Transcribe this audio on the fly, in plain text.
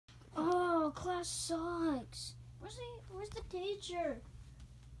Class sucks. Where's the teacher?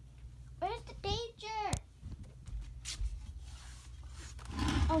 Where's the teacher?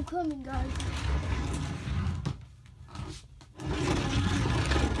 I'm coming, guys.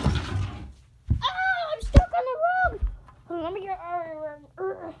 I'm stuck on the rug. Let me get out of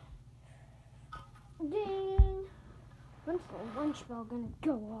here. Ding. When's the lunch bell gonna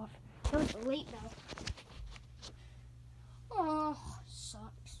go off? That was the late bell. Oh,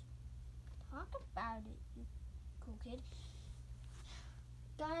 sucks. Talk about it, you cool kid.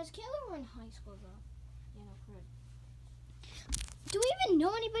 Guys, can't believe we're in high school though. You know, do we even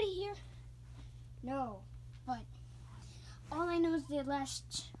know anybody here? No, but all I know is the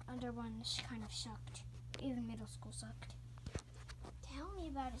last other ones kind of sucked. Even middle school sucked. Tell me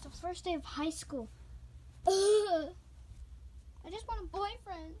about it. It's the first day of high school. Ugh. I just want a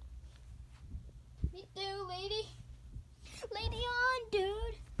boyfriend. Me too, lady. Lady on,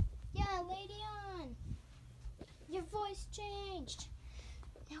 dude. Yeah, lady on. Your voice changed.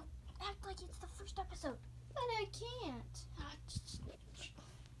 Now act like it's the first episode. But I can't.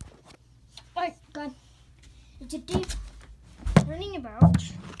 Alright, God. It's a deep learning about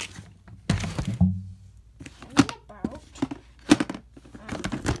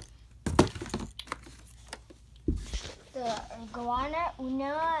the iguana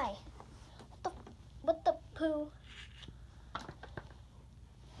unai. What the poo?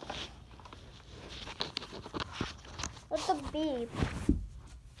 What the beep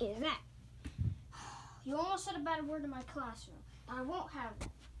is that? You almost said a bad word in my classroom. I won't have that.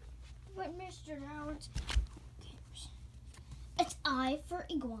 But Mr. Howard, it's I for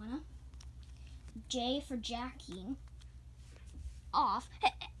iguana, J for Jackie, off,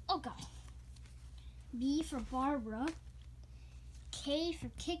 oh God, B for Barbara, K for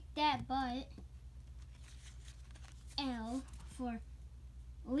kick that butt, L for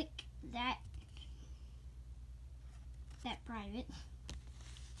lick that private.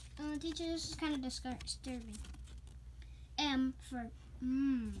 Teacher, this is kind of disturbing. M for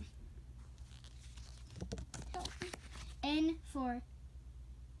N for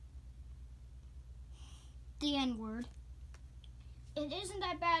the N word. It isn't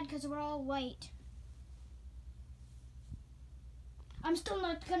that bad because we're all white. I'm still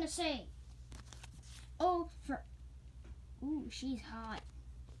not gonna say. O for ooh, she's hot.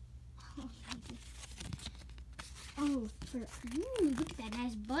 O for ooh, look at that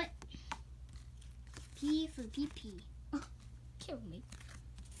nice butt. P for pee-pee. Oh, kill me.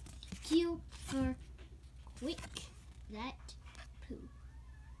 Q for quick that poo.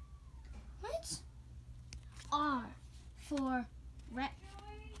 What? R for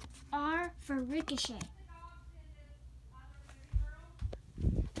R for ricochet.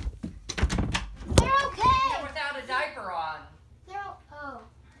 They're okay. They're without a diaper on. They're oh.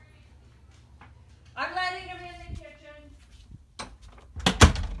 I'm letting them in the kitchen.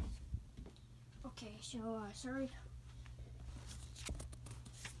 Okay, so sorry.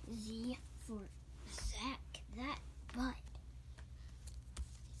 Z for Zach that butt.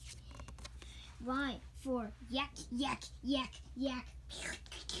 Y for yak yak yak yak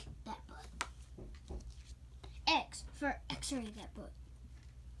that butt. X for X-ray that butt.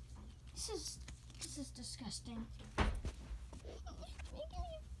 This is disgusting. It's making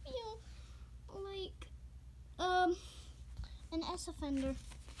me feel like an S offender.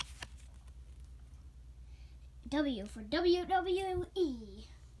 W for WWE.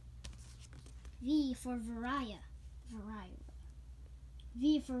 V for Varia.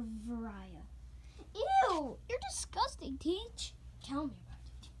 V for Varia. Ew! You're disgusting, Teach. Tell me about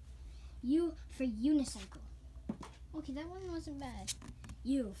it. U for unicycle. Okay, that one wasn't bad.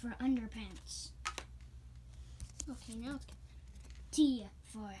 U for underpants. Okay, now it's good. T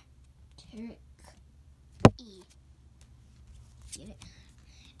for Turk. E. Get it?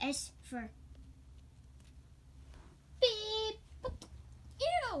 S for beep.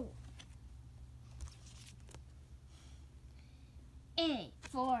 Ew! A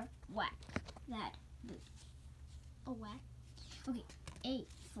for whack that boot. A whack? Okay, A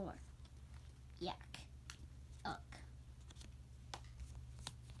for yak. Uck.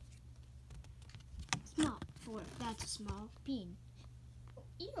 Small for that's a small bean.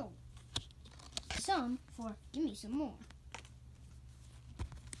 Ew. Some for give me some more.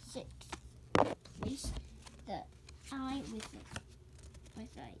 6. Place the I with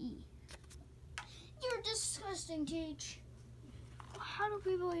the E. You're disgusting, Teach. How do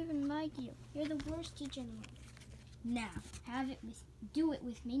people even like you? You're the worst teacher in the world. Now, do it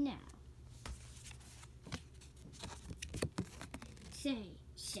with me now.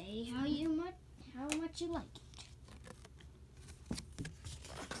 Say how much you like it.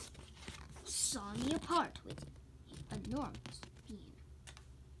 saw me apart with enormous bean.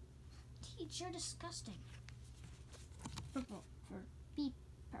 Teach, you're disgusting. Purple for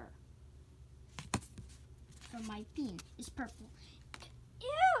beeper. For my bean is purple.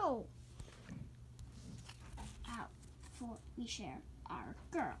 Ew! Out for we share our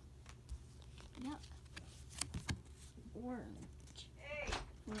girl. Yuck. Orange. Hey,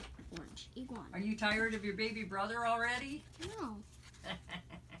 For orange iguana. are you tired of your baby brother already? No.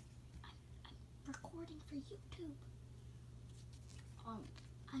 Recording for YouTube.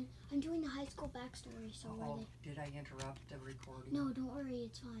 I'm doing the high school backstory, so where Oh, they... did I interrupt the recording? No, don't worry,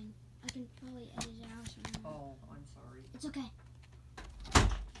 it's fine. I can probably edit it out somewhere. Oh, I'm sorry. It's okay.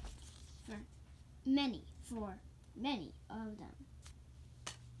 For many of them.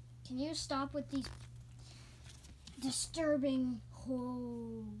 Can you stop with these disturbing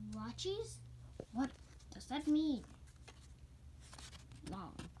huachis? What does that mean?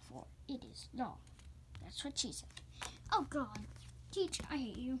 Long for it is long. That's what she said. Oh God, teach, I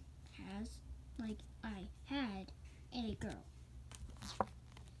hate you. Has like I had a girl.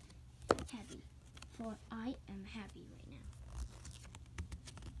 Happy, for I am happy right now.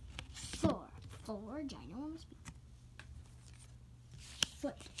 For ginormous beat.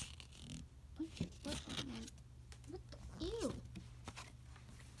 Foot. Punch your foot on my. What the? Ew.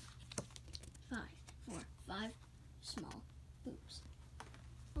 5 for 5 small boobs.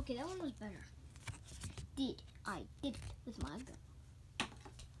 Okay, that one was better. I did it with my girl.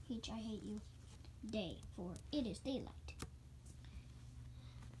 H, I hate you. Day, for it is daylight.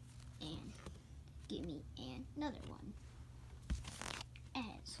 And give me another one.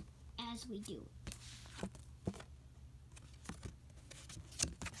 As we do.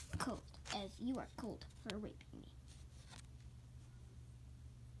 Cold, as you are cold for raping me.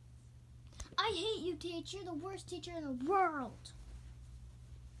 I hate you, teacher. You're the worst teacher in the world.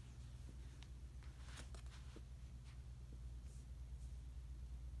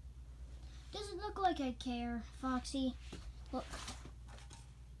 Doesn't look like I care, Foxy. Look,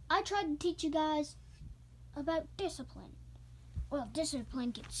 I tried to teach you guys about discipline. Well,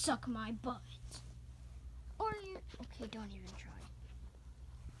 discipline can suck my butt. Or you... Okay, don't even try.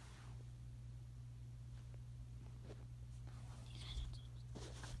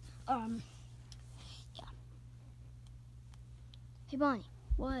 Yeah. Hey, Bonnie,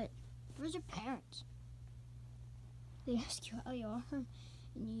 what? Where's your parents? They ask you how you are,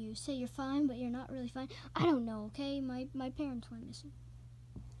 and you say you're fine, but you're not really fine. I don't know, okay? My parents went missing.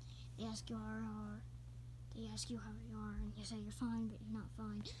 They ask you how you are. They ask you how you are, and you say you're fine, but you're not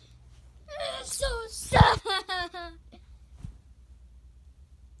fine. It's so sad!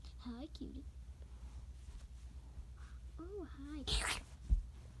 Hi, cutie. Oh, hi. Yuck.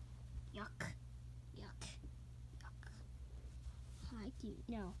 Yuck. Yuck. Hi, cutie.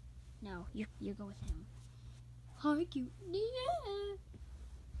 No, you go with him. Hi, cutie. Yeah.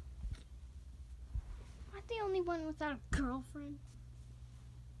 Aren't the only one without a girlfriend?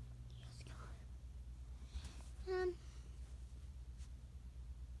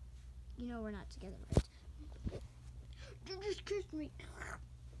 You know we're not together, right? You just kissed me.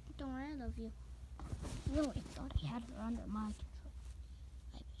 Don't worry, I love you. Really thought I had her under my control.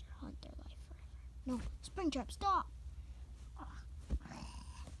 I better haunt their life forever. No, Springtrap, stop!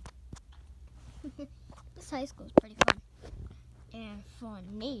 This high school is pretty fun. And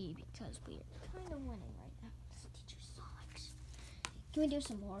funny because we're kind of winning right now. This teacher sucks. Can we do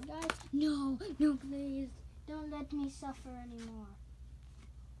some more, guys? No, please. Don't let me suffer anymore.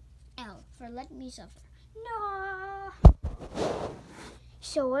 L for let me suffer. No.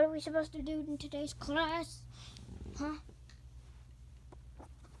 So what are we supposed to do in today's class? Huh?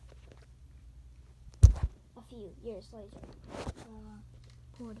 A few years later.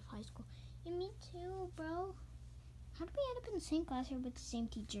 Board of high school. Yeah, me too, bro. How did we end up in the same class here with the same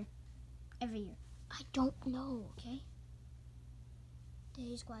teacher every year? I don't know, okay?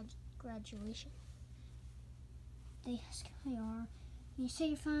 Today's graduation. They ask how you are. You say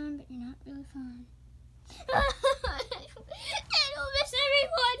you're fine, but you're not really fine. I don't miss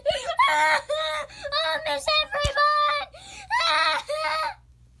everyone. I'll miss everyone.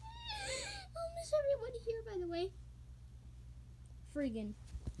 I'll miss everyone here, by the way. Friggin.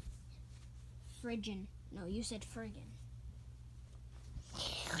 Friggin. No, you said friggin.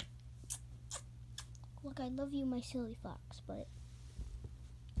 Look, I love you, my silly fox, but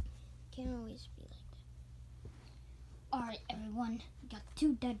can't always be like that. Alright, everyone. We got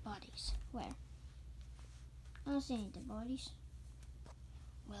 2 dead bodies. Where? I don't see any dead bodies.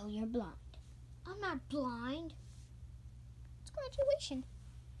 Well, you're blind. I'm not blind. It's graduation.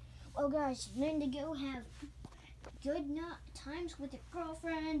 Well, guys, then to go have good times with your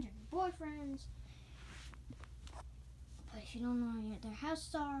girlfriend and boyfriends. But if you don't know where their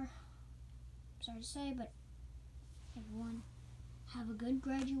houses are, sorry to say, but everyone have a good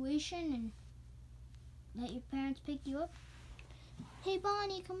graduation and let your parents pick you up. Hey,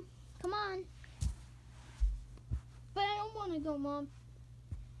 Bonnie, come on. But I don't want to go, Mom.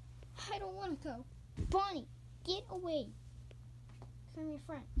 I don't want to go. Bonnie, get away from your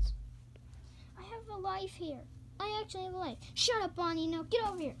friends. I have a life here. I actually have a life. Shut up, Bonnie. No, get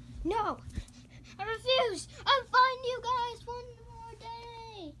over here. No, I refuse. I'm fine, you guys. One more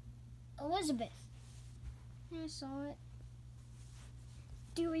day. Elizabeth. I saw it.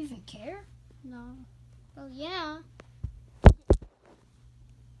 Do you even care? No. Well, yeah.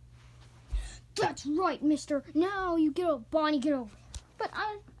 That's right, mister. Now you get over. Bonnie, get over here. But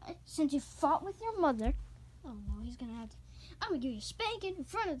since you fought with your mother, oh no, he's gonna have to. I'm gonna give you a spanking in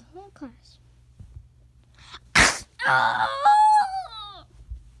front of the whole class.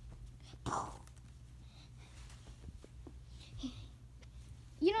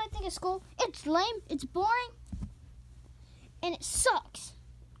 You know what I think of school? It's lame, it's boring, and it sucks.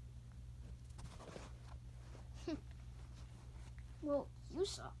 Well, you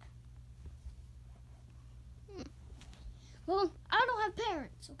suck. Well, I don't have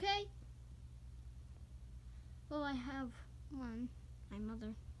parents, okay? Well, I have one, my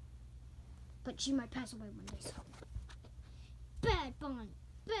mother. But she might pass away one day, so. Bad, Bonnie,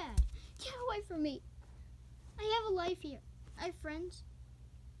 bad. Get away from me. I have a life here. I have friends.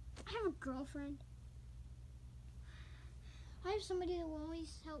 I have a girlfriend. I have somebody that will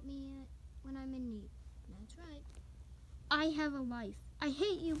always help me when I'm in need. That's right. I have a life. I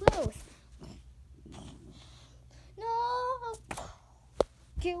hate you both. No!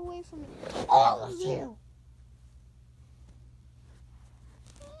 Get away from me. All of you!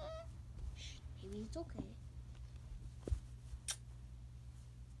 Maybe it's okay.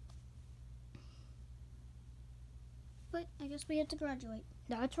 But I guess we have to graduate.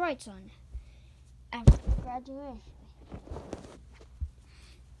 That's right, son. After graduation.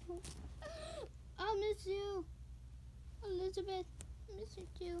 I'll miss you. Elizabeth, I miss you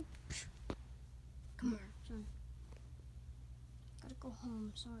too. Come here, son. Gotta go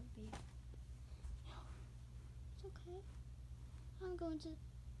home. Sorry, babe. It's okay. I'm going to...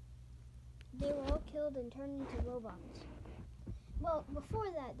 They were all killed and turned into robots. Well, before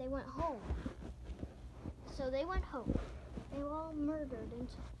that, they went home. So they went home. They were all murdered and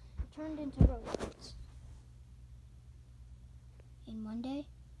turned into robots. And one day,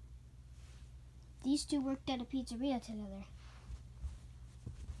 these two worked at a pizzeria together.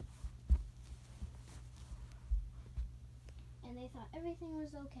 And they thought everything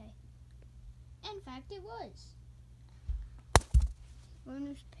was okay. In fact, it was.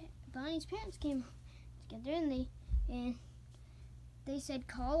 When Bonnie's parents came together and they said,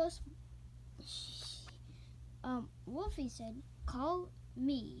 call us. Wolfie said, call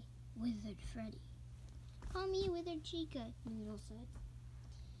me Withered Freddy. Call me Withered Chica, Noodle said.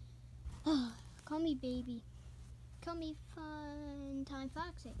 Call me Baby. Call me Fun Time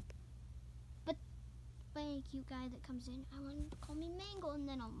Foxy. But by a cute guy that comes in, I want him to call me Mangle, and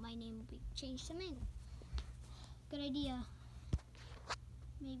then my name will be changed to Mangle. Good idea.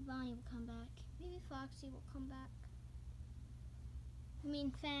 Maybe Bonnie will come back. Maybe Foxy will come back. I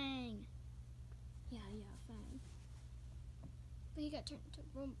mean Fang. Yeah, Fang. But he got turned into a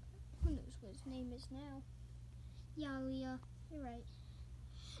robot. Who knows what his name is now? Yeah, Leah, you're right.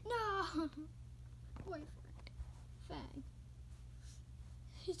 No! Boyfriend. Fang.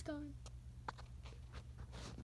 He's gone.